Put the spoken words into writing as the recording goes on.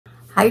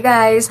Hi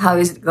guys, how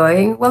is it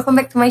going? Welcome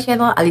back to my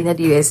channel, Alina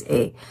di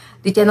USA.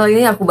 Di channel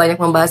ini aku banyak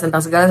membahas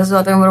tentang segala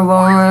sesuatu yang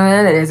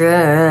berhubungan dan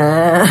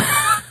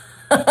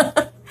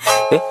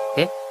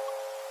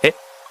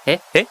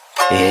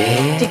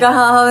jika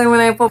hal-hal yang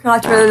menaik pop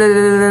culture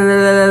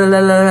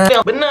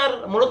bener,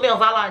 mulut yang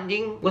salah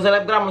anjing. Gue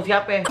selebgram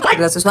siapa?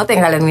 segala sesuatu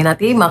yang kalian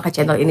minati, maka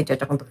channel ini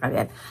cocok untuk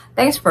kalian.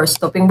 Thanks for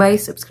stopping by,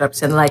 subscribe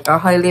and like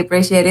are highly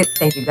appreciated.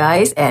 Thank you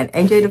guys and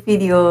enjoy the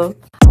video.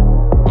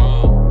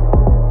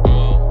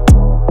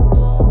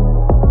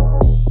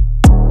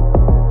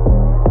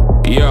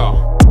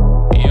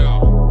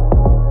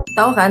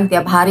 Tahu kan,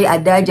 tiap hari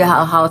ada aja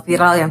hal-hal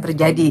viral yang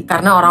terjadi.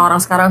 Karena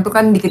orang-orang sekarang tuh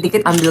kan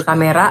dikit-dikit ambil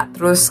kamera,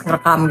 terus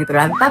ngerekam gitu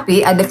kan.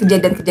 Tapi ada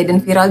kejadian-kejadian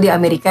viral di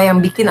Amerika yang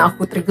bikin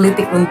aku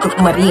tergelitik untuk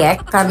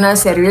mereact. Karena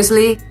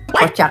seriously,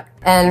 kocak.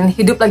 And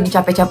hidup lagi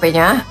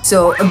capek-capeknya,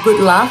 so a good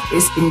laugh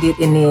is indeed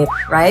in it,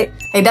 right?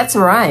 Hey, that's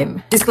a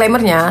rhyme.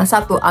 Disclaimernya,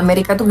 satu,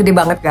 Amerika tuh gede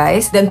banget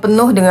guys, dan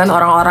penuh dengan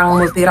orang-orang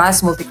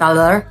multiras,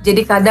 multicolor.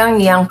 Jadi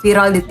kadang yang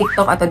viral di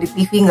TikTok atau di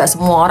TV nggak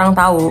semua orang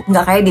tahu.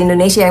 Nggak kayak di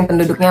Indonesia yang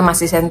penduduknya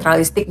masih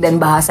sentralistik dan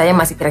bahasanya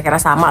masih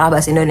kira-kira sama lah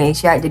bahasa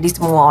Indonesia. Jadi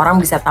semua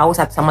orang bisa tahu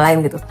satu sama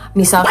lain gitu.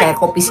 Misal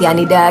kayak kopi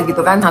sianida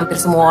gitu kan, hampir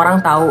semua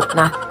orang tahu.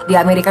 Nah, di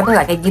Amerika tuh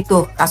nggak kayak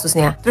gitu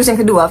kasusnya. Terus yang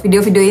kedua,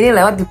 video-video ini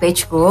lewat di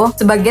pageku.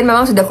 Sebagian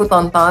memang sudah aku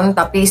tonton,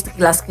 tapi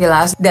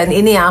sekilas-sekilas. Dan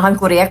ini yang akan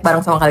ku react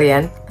bareng sama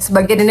kalian.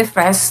 Sebagian ini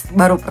fresh,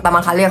 baru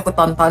pertama kali aku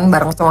tonton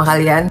bareng sama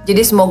kalian.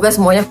 Jadi semoga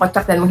semuanya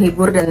kocak dan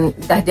menghibur. Dan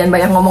jangan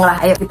banyak ngomong lah,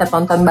 ayo kita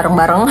tonton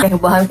bareng-bareng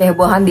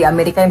kehebohan-kehebohan di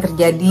Amerika yang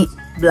terjadi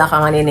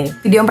belakangan ini.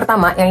 Video yang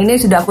pertama, yang ini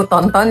sudah aku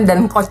tonton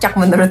dan kocak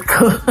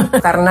menurutku.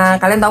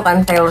 Karena kalian tahu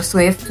kan, Taylor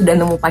Swift sudah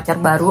nemu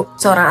pacar baru,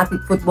 seorang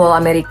atlet football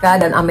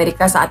Amerika. Dan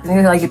Amerika saat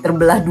ini lagi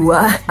terbelah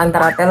dua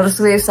antara Taylor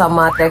Swift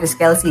sama Travis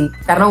Kelce.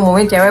 Karena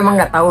umumnya cewek emang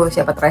nggak tahu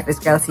siapa Travis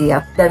Kelce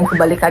ya. Dan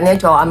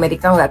kebalikannya, cowok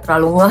Amerika nggak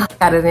terlalu ngeh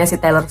karirnya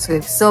si Taylor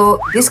Swift. So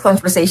this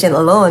conversation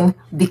alone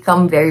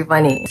become very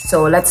funny.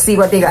 So let's see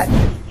what they got.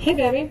 Hey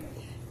baby,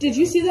 did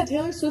you see that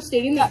Taylor Swift's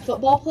dating that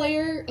football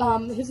player?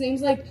 His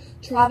name's like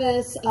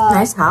Travis.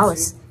 Nice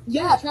house.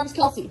 Yeah, Travis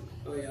Kelce.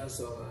 Oh yeah, I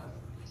saw that.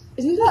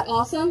 Isn't that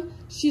awesome?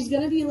 She's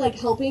gonna be like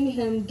helping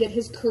him get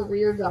his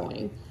career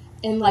going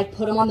and like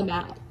put him on the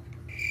map.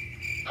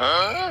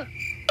 Huh?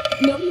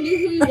 Nobody knew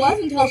who he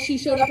was until she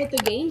showed up at the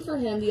game for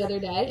him the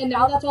other day, and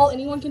now that's all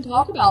anyone can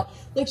talk about.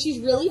 Like, she's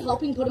really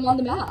helping put him on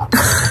the map.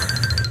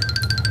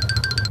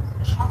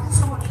 How can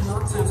so much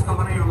nonsense come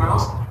out of your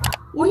mouth?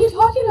 What are you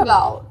talking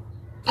about?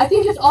 I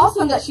think it's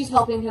awesome that she's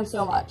helping him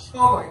so much.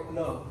 Oh my,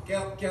 no.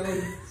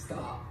 Kelly,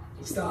 stop.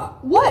 Stop.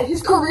 What?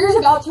 His career's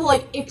about to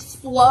like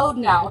explode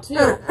now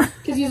too,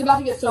 because he's about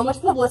to get so much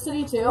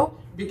publicity too.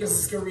 Because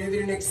his career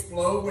didn't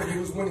explode when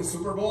he was winning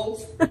Super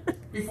Bowls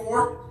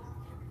before?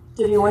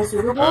 Did he win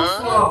Super Bowls?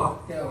 Oh,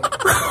 Kelly.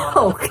 Stop.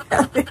 Oh,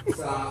 Kelly.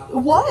 Stop.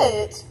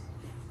 What?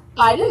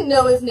 I didn't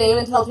know his name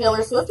until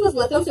Taylor Swift was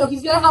with him, so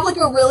he's gonna have like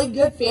a really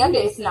good fan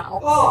base now.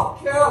 Oh,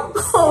 Kelly.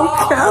 Stop.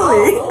 Oh,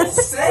 Kelly. Don't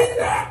say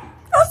that.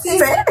 Say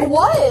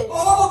what?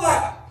 All of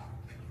that.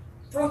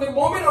 From the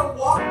moment I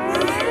walked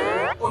in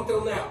here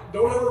until now.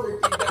 Don't ever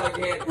repeat that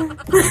again.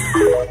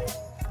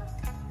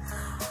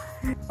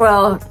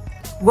 Well,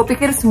 gue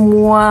pikir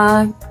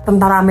semua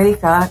tentara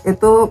Amerika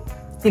itu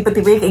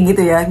tipe-tipe kayak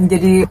gitu ya.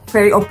 Jadi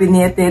very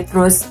opinionated,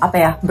 terus apa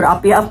ya,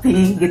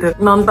 berapi-api gitu.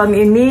 Nonton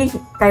ini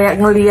kayak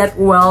ngelihat,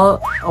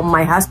 well,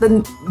 my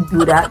husband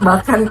do that.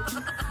 Bahkan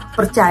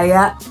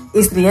percaya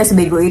istrinya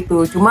sebego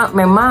itu. Cuma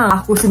memang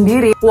aku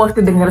sendiri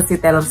waktu denger si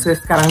Taylor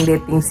Swift sekarang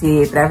dating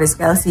si Travis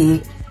Kelce,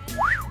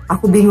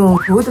 aku bingung,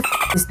 who the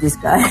f is this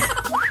guy?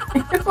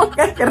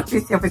 Gak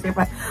ngerti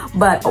siapa-siapa.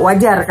 But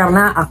wajar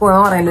karena aku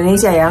memang orang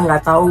Indonesia ya,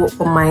 nggak tahu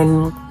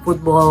pemain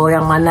football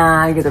yang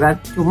mana gitu kan.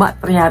 Cuma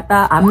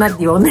ternyata I'm not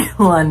the only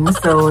one.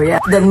 So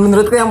ya. Dan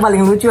menurutku yang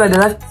paling lucu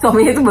adalah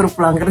suaminya itu baru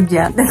pulang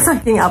kerja dan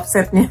saking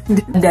upsetnya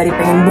dari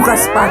pengen buka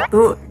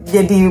sepatu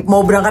jadi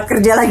mau berangkat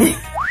kerja lagi.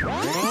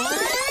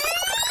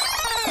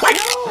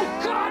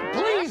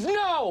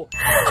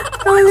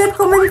 Kalau lihat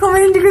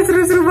komen-komen juga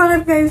seru-seru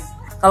banget guys.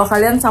 Kalau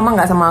kalian sama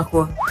nggak sama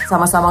aku?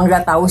 Sama-sama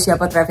nggak tahu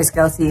siapa Travis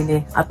Kelce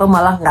ini? Atau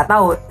malah nggak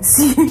tahu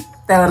si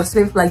Taylor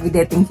Swift lagi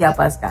dating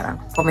siapa sekarang?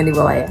 Komen di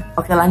bawah ya.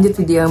 Oke, lanjut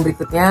video yang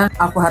berikutnya.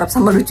 Aku harap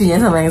sama lucunya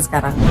sama yang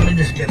sekarang.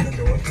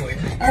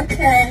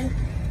 Okay.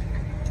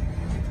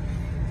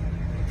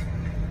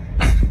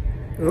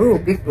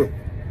 Big group.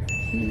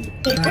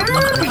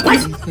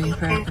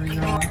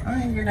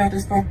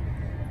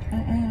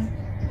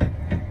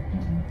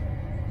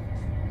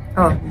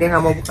 Oh, dia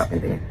nggak mau buka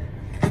pintunya.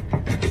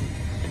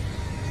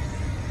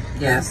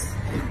 Yes.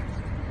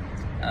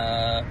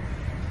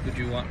 Would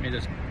you want me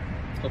to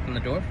open the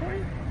door for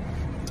you?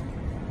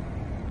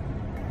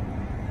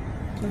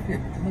 Okay.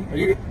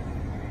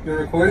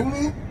 You're recording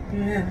me?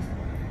 Yeah.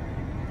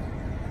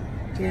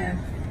 Yeah.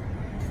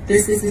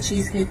 This is the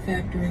Cheesecake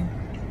Factory.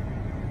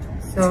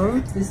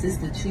 So, This is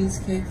the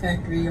Cheesecake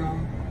Factory, y'all.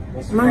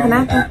 emang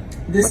kenapa?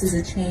 This is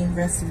a chain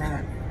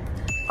restaurant.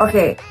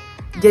 Oke,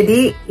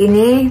 jadi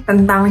ini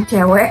tentang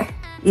cewek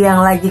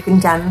yang lagi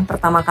kencan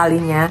pertama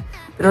kalinya.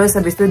 Terus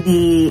habis itu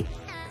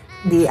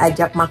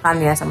diajak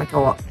makan ya sama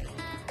cowok.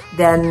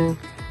 Dan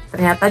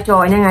ternyata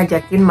cowoknya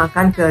ngajakin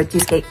makan ke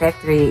Cheesecake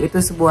Factory.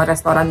 Itu sebuah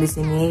restoran di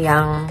sini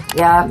yang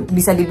ya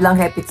bisa dibilang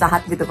kayak Pizza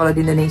Hut gitu kalau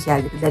di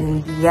Indonesia gitu. Dan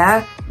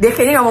dia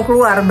kayaknya nggak mau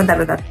keluar. Bentar.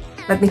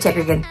 Let me check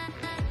again.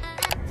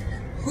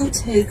 Who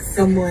takes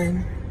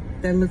someone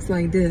that looks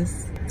like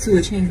this to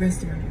a chain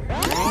restaurant?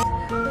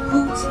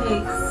 Who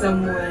takes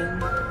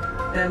someone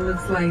that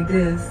looks like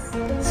this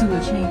to a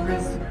chain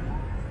restaurant?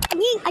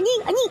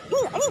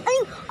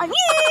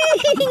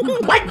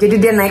 Jadi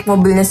dia naik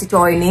mobilnya si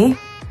cowok ini,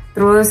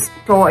 terus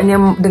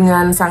cowoknya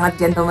dengan sangat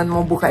gentleman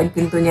mau bukain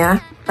pintunya,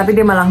 tapi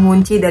dia malah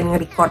ngunci dan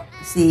nge-record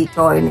si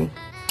cowok ini.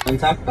 Want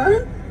to talk about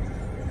it?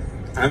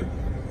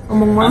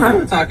 Ngomong banget.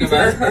 I'm talking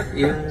about it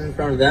even in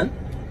front of them.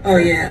 Oh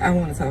yeah, I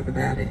want to talk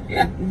about it.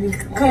 Yeah.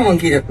 Come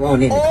on, get up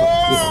on in.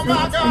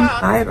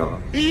 Viral.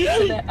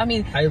 I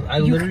mean, I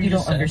you literally don't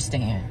just said-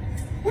 understand.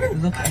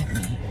 Look at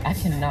me. I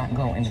cannot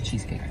go in the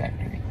Cheesecake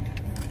Factory.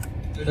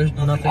 There's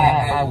nothing.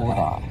 I will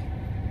die.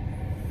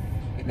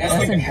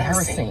 That's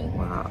embarrassing.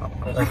 Wow.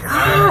 Like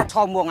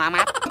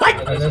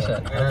I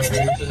said,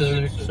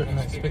 there's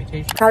certain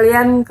expectations.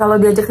 Kalian kalau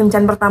diajak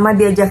kencan pertama,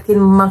 diajakin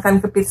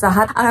makan ke Pizza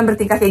Hut, akan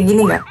bertingkah kayak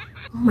gini nggak?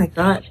 Oh my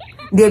god.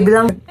 Dia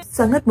bilang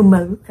sangat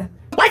memalukan.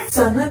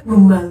 Sangat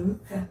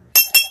memalukan.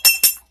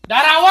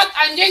 Darawat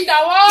anjing,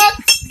 dawat.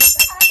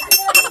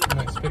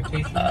 My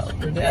expectations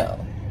for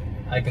that.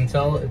 I can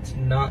tell it's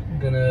not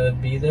gonna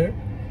be there.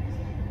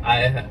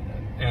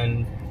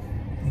 And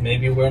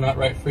maybe we're not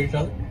right for each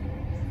other.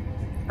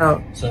 Oh.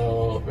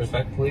 So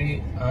respectfully,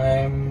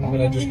 I'm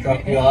gonna just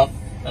drop you off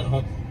at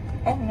home.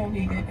 Oh no,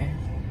 he didn't.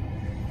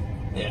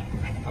 Yeah,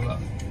 I'm up.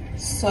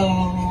 So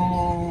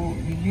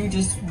you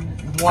just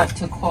want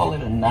to call it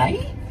a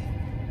night?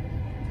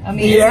 I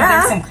mean, is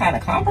Yeah. there some kind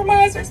of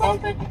compromise or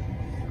something?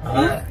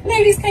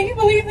 Ladies, can you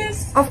believe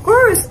this? Of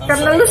course,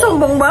 karena lu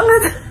sombong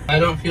banget.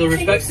 I don't feel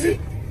respected.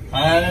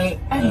 I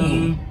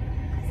am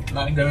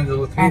not gonna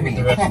go through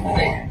with the rest of the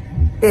day.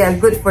 Yeah,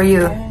 good for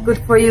you. Good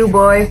for you,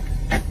 boy.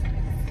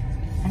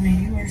 I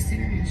mean, you are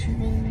serious. You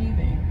really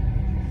leaving?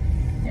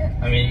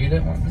 I mean, you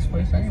didn't want this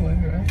place anyway,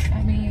 right?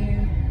 I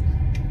mean,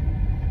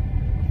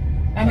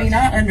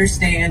 I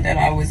understand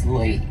that I was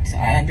late.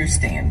 I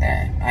understand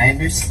that. I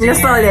understand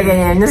Nyesel dia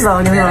kayaknya,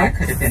 nyesel. that I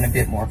could have been a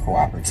bit more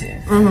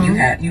cooperative.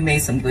 You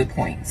made some good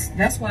points.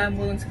 That's why I'm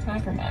willing to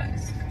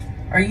compromise.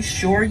 Are you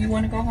sure you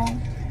want to go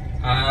home?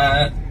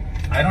 I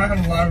don't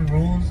have a lot of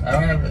rules. I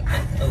don't have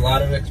a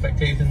lot of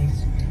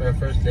expectations for a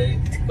first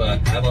date,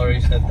 but I've already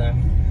set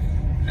them,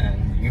 and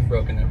you've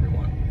broken every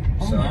one.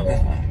 Oh So my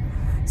god.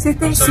 She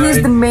thinks I'm sorry.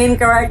 she's the main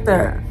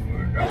character.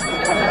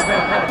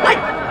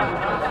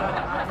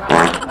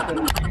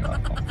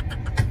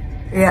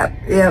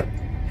 Yep.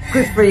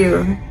 Good for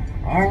you.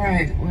 All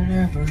right,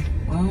 whatever.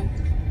 Well,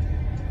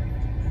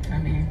 I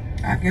mean,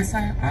 I guess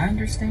I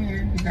understand.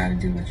 You gotta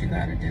do what you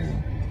gotta do.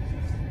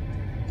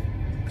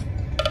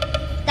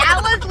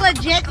 That was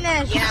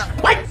legitness. Yeah.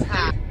 What?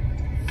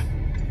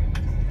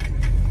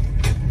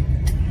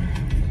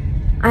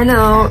 I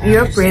know,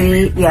 you're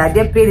pretty. Ya,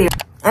 dia pretty.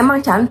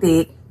 Emang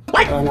cantik.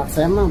 Anak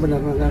saya mah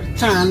benar-benar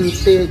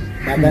cantik,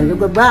 badan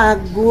juga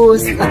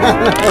bagus.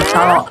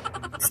 Kalau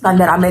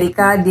standar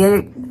Amerika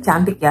dia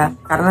cantik ya,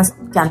 karena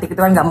cantik itu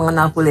kan nggak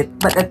mengenal kulit.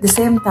 But at the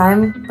same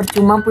time,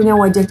 percuma punya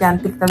wajah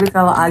cantik tapi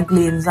kalau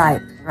ugly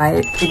inside,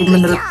 right? Jadi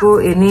menurutku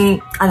ini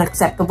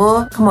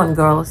unacceptable. Come on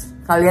girls,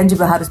 kalian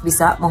juga harus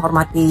bisa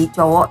menghormati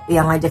cowok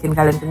yang ngajakin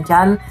kalian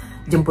kencan,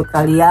 jemput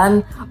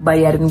kalian,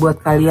 bayarin buat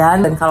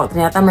kalian. Dan kalau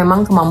ternyata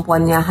memang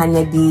kemampuannya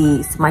hanya di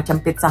semacam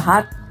Pizza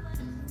Hut,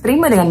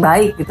 terima dengan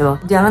baik gitu loh.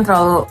 Jangan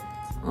terlalu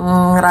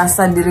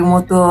ngerasa dirimu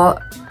tuh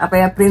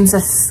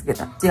princess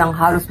gitu, yang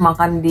harus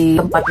makan di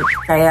tempat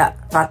kayak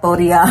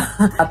trattoria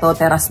atau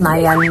teras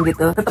Senayan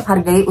gitu. Tetap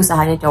hargai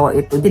usahanya cowok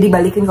itu. Jadi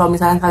balikin kalau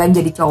misalnya kalian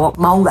jadi cowok,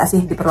 mau nggak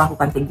sih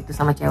diperlakukan kayak gitu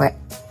sama cewek,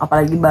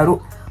 apalagi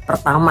baru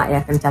pertama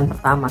ya, kencan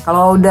pertama.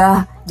 Kalau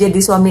udah jadi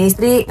suami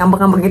istri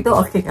ngambek-ngambek gitu,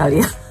 oke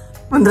kali ya.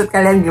 Menurut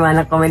kalian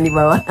gimana? Komen di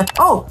bawah.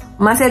 Oh,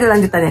 masih ada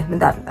lanjutannya.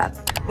 Bentar.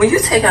 When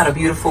you take out a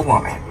beautiful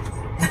woman,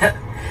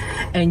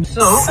 And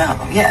so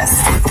yes,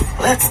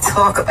 let's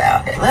talk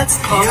about it. Let's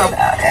talk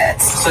about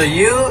it. So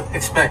you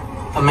expect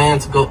a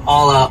man to go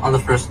all out on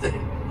the first date?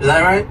 Is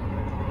that right?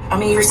 I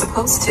mean, you're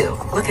supposed to.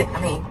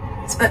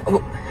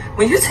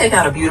 When you take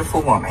out a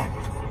beautiful woman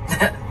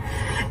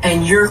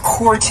and you're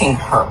courting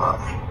her,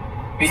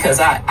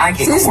 because I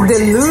get She's courted.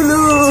 the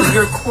Lulu. So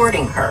you're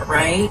courting her,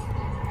 right?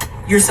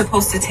 You're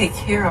supposed to take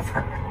care of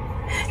her.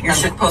 You're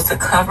supposed to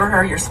cover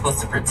her. You're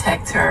supposed to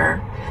protect her,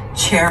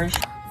 cherish.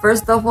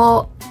 First of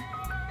all,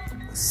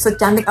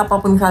 secantik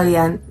apapun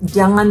kalian,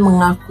 jangan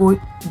mengaku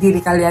diri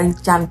kalian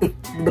cantik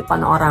di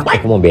depan orang.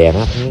 Aku mau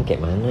berak nih,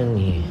 kayak mana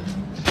nih?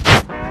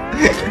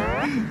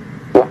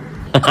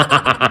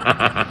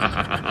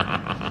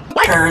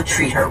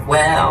 Treat her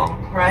well,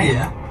 right?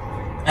 Yeah.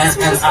 That's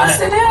what you're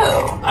supposed to do.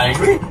 I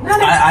agree.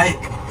 I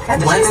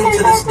went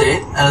into this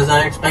date as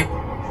I expect,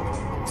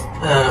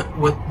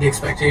 with the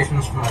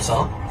expectations for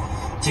myself,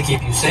 to keep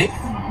you safe,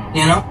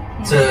 you know,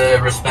 to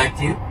respect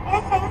you,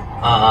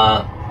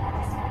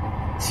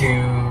 to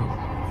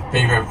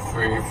pay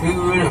for your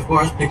food, of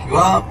course, pick you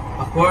up,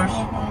 of course,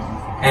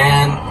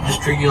 and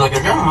just treat you like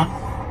a gentleman,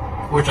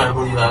 which I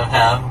believe I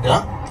have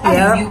done.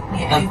 I mean,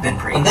 you've been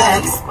pretty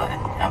nice, but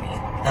I mean,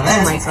 and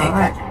then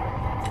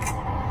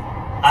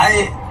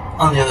I,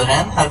 on the other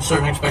hand, have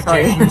certain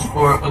expectations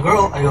for a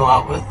girl I go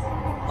out with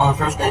on the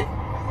first date.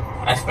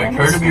 I expect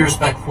her to be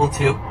respectful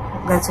too.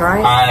 That's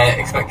right. I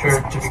expect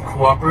her to be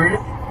cooperative.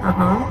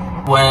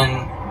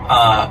 When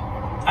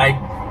I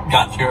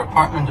got to your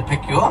apartment to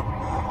pick you up,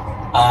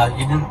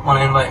 you didn't want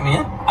to invite me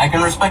in. I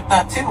can respect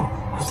that too.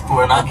 Because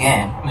we're not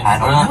I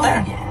don't know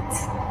there yet.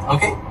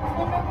 Okay.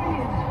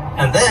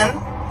 And then,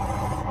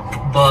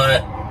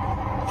 but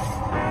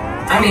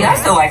I mean, I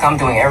feel like I'm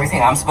doing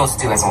everything I'm supposed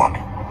to do as a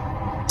woman.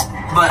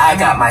 But I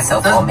got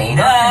myself all made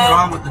up. Nothing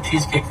wrong with the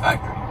Cheesecake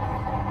Factory,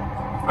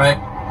 right?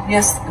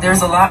 Yes,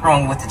 there's a lot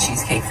wrong with the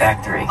Cheesecake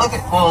Factory. Okay,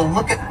 well,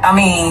 look at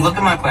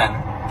my plan,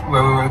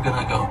 where we were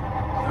gonna go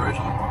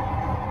originally.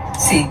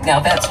 See, now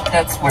that's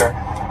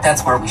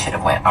where we should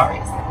have went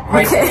already.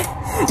 Right? Okay.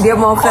 Dia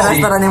mau ke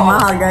restoran yang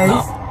mahal, guys.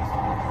 No.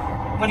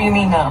 What do you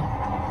mean now?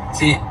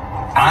 See,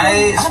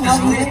 I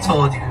specifically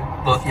told you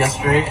both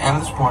yesterday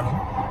and this morning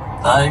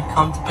that I'd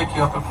come to pick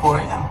you up at 4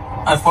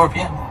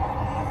 p.m.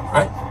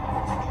 Right?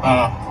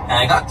 And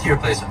I got to your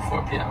place at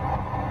 4 p.m.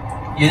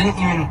 You didn't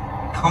even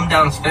come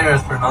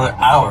downstairs for another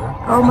hour.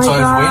 Oh my so I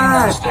was waiting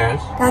God.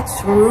 downstairs.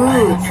 That's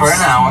rude. For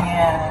an hour.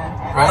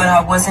 Right? But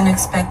I wasn't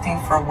expecting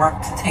for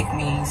work to take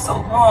me so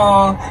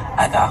long.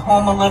 I got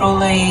home a little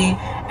late.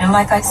 And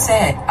like I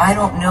said, I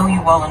don't know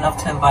you well enough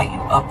to invite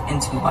you up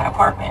into my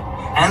apartment.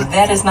 And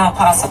that is not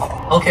possible.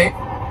 Okay.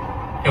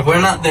 If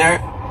we're not there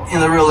in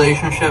the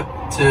relationship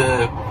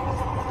to,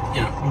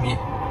 meet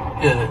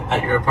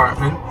at your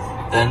apartment,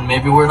 then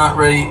maybe we're not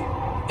ready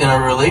in a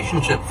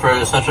relationship for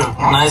such a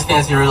nice,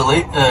 fancy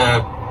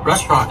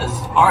restaurant as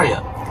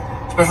Aria.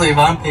 Especially if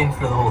I'm paying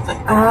for the whole thing.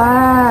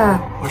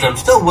 Which I'm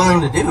still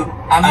willing to do.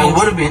 I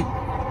would have been.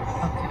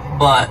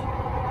 But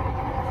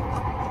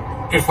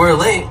if we're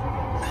late,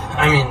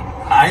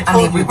 I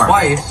told you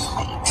twice.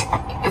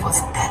 It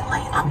wasn't that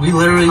late. We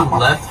literally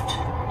left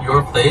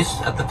your place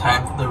at the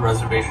time the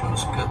reservation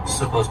was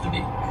supposed to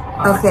be.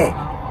 Okay.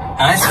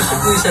 And I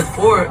specifically said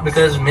 4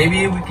 because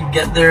maybe we could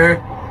get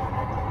there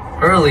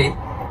early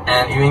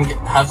and even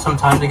have some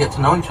time to get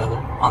to know each other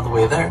on the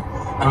way there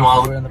and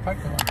while we're in the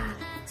parking lot.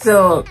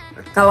 So,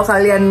 kalau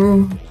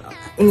kalian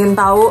ingin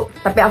tahu,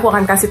 tapi aku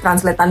akan kasih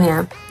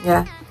translatannya,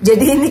 ya.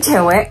 Jadi ini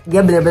cewek,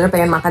 dia benar-benar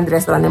pengen makan di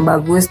restoran yang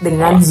bagus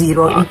dengan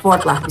zero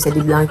effort lah, bisa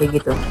dibilang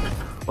kayak gitu.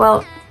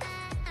 Well,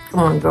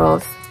 come on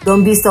girls,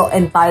 don't be so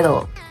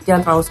entitled.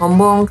 Jangan terlalu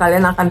sombong,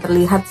 kalian akan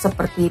terlihat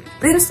seperti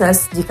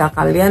princess jika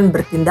kalian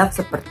bertindak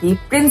seperti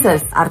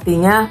princess.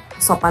 Artinya,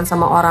 sopan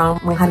sama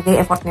orang,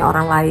 menghargai effortnya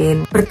orang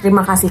lain,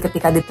 berterima kasih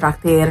ketika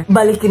ditraktir,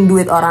 balikin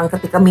duit orang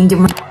ketika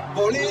minjem.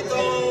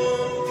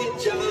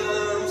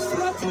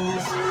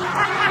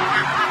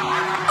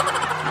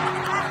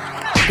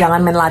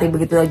 Jangan main lari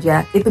begitu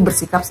aja. Itu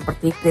bersikap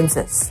seperti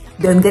princess.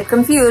 Don't get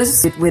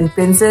confused between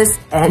princess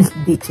and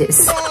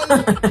bitches.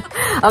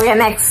 Oke,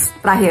 next.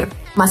 Terakhir.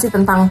 Masih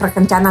tentang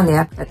perkencanan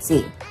ya. Let's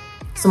see.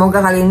 Semoga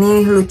kali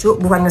ini lucu,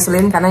 bukan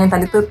ngeselin. Karena yang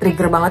tadi tuh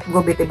trigger banget.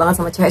 Gue bete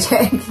banget sama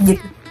cewek-cewek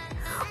gitu.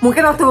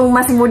 Mungkin waktu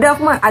masih muda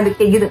aku mah ada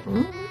kayak gitu.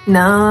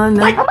 No.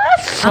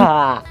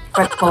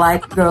 Quite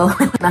polite girl.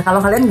 Nah,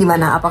 kalau kalian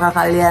gimana? Apakah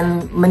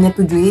kalian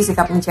menyetujui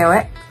sikapnya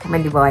cewek?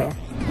 Komen di bawah ya.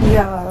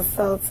 Yeah,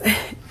 so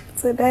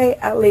today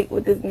I linked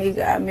with this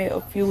nigga I met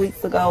a few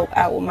weeks ago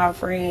out with my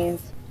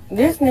friends.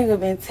 This nigga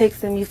been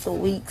texting me for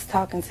weeks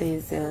talking to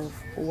himself.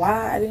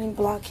 Why I didn't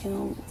block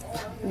him?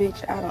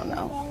 Bitch, I don't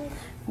know.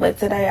 But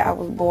today I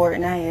was bored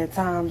and I had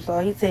time,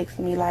 so he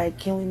texted me like,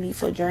 can we meet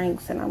for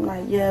drinks? And I'm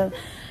like, yeah,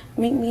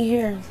 meet me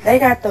here.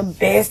 They got the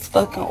best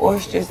fucking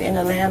oysters in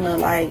Atlanta,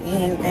 like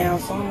hands down.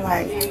 So I'm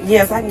like,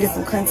 yes, I can get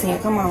some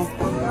content. Come on.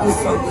 It's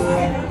so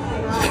good.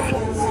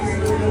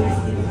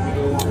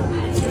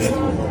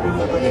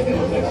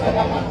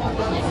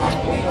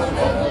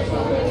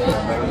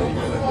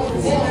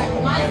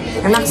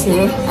 Enak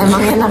sih,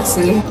 emang enak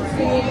sih.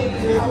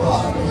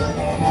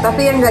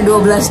 Tapi yang nggak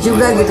 12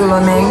 juga gitu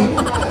loh, Neng.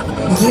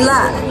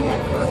 Gila.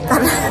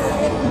 Karena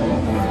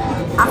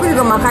aku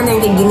juga makan yang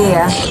kayak gini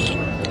ya.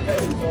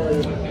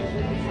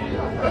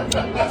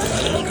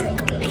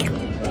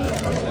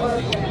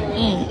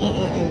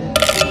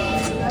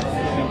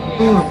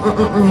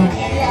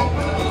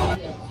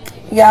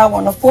 Yeah,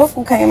 when the fourth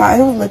one came out,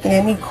 he was looking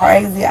at me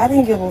crazy. I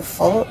didn't give a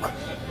fuck.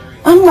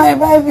 I'm like,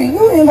 baby,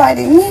 you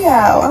invited me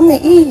out. I'm gonna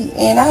eat,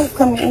 and I was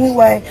coming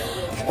anyway.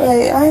 But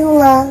I ain't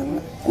gonna lie,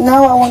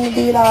 no, I wouldn't have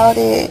did all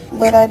that,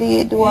 but I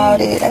did do all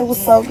that. It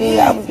was so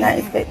good. I was not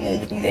expecting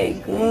it to be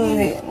that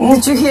good.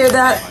 Did you hear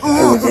that?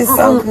 It was just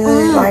so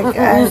good. Like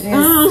I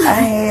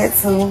had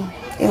to.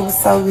 It was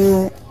so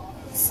good.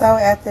 So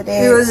after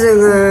that, it was so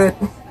good.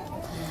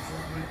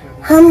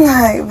 I'm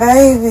like,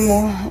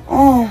 baby,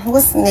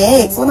 what's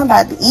next? What I'm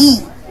about to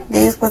eat?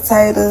 These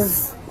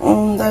potatoes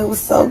They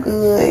was so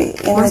good.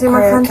 And Masih the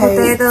makan crab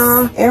cakes,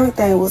 potato.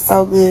 everything was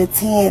so good.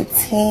 10,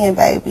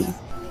 baby.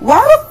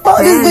 Why the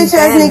fuck this bitch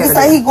ass nigga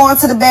say he going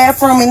to the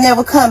bathroom and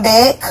never come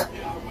back?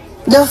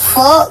 The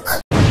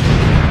fuck?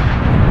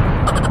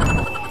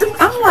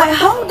 I'm like,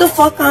 hold the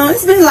fuck on.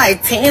 It's been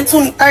like 10,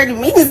 20, 30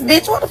 minutes,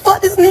 bitch. What the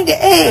fuck this nigga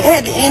at?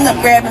 Had to end up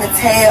grabbing the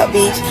tab,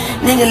 bitch.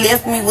 Nigga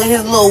left me with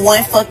his little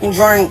one fucking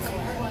drink.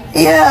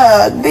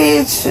 Yeah,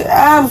 bitch.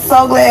 I'm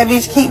so glad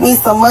bitch keep me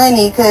some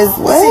money, cause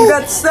what?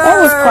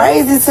 That was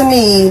crazy to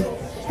me.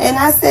 And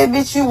I said,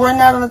 bitch, you run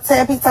out on the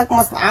tab. He talking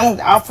about,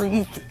 I'm gonna offer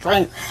you to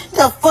drink.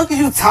 The fuck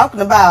is you talking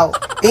about,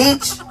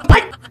 bitch?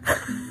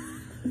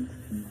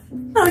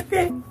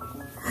 Oke.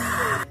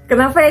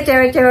 Kenapa ya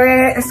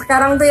cewek-cewek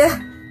sekarang tuh ya?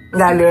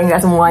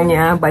 Nggak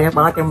semuanya, banyak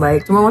banget yang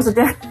baik. Cuma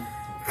maksudnya,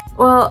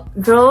 well,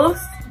 girls,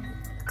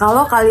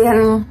 kalau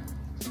kalian,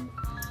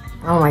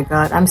 oh my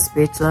god, I'm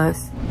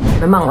speechless.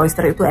 Memang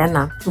oyster itu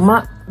enak,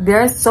 cuma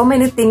there's so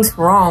many things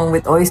wrong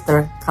with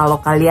oyster kalau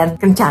kalian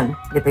kencan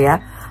gitu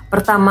ya.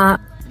 Pertama,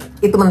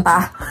 itu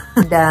mentah.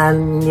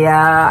 Dan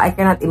ya, I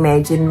cannot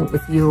imagine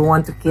if you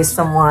want to kiss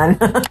someone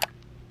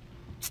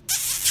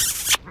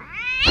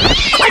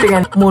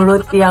dengan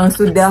mulut yang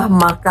sudah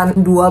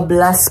makan 12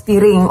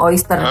 piring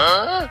oyster,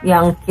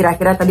 yang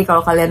kira-kira tadi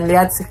kalau kalian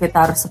lihat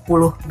sekitar 10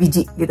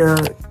 biji gitu.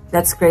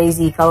 That's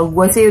crazy. Kalau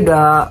gue sih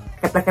udah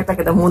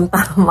ketek-ketek kita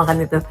muntah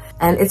makan itu.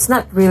 And it's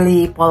not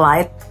really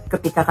polite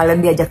ketika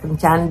kalian diajak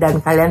kencan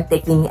dan kalian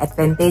taking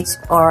advantage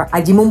or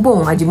aji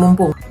mumpung.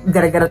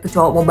 Gara-gara tuh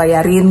cowok mau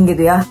bayarin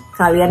gitu ya,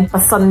 kalian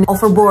pesen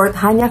overboard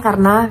hanya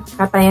karena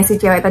katanya si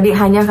cewek tadi,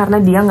 hanya karena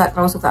dia nggak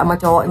terlalu suka sama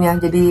cowoknya.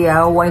 Jadi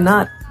ya why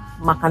not?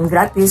 Makan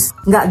gratis.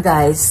 Nggak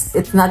guys,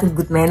 it's not a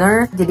good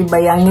manner. Jadi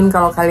bayangin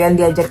kalau kalian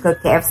diajak ke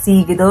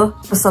KFC gitu,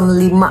 pesen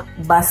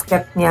 5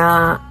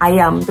 basketnya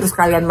ayam, terus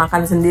kalian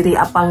makan sendiri,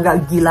 apa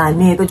nggak gila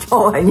nih itu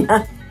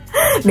cowoknya?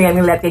 Dengan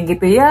ngeliat kayak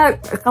gitu ya,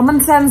 common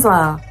sense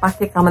lah,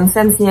 pakai common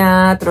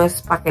sense-nya,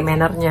 terus pakai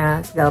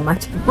mannernya segala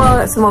macam.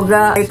 Well,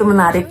 semoga itu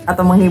menarik atau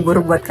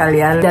menghibur buat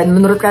kalian. Dan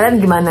menurut kalian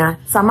gimana?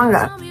 Sama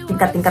nggak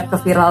tingkat-tingkat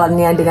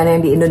keviralannya dengan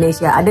yang di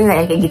Indonesia? Ada nggak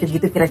yang kayak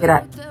gitu-gitu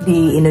kira-kira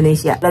di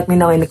Indonesia? Let me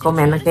know in the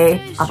comment,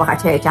 oke? Apakah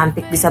cewek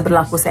cantik bisa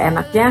berlaku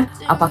seenaknya?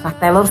 Apakah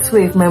Taylor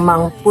Swift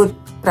memang put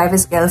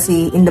Travis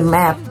Kelce in the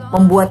map,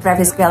 membuat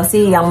Travis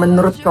Kelce yang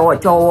menurut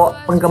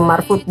cowok-cowok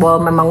penggemar football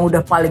memang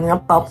udah paling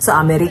ngetop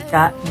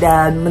se-Amerika?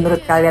 Dan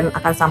menurut kalian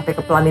akan sampai ke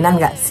pelaminan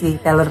nggak si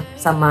Taylor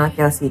sama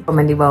Kelce?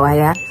 Komen di bawah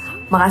ya.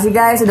 Makasih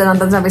guys sudah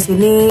nonton sampai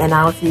sini, and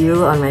I'll see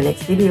you on my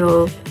next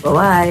video.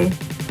 Bye-bye.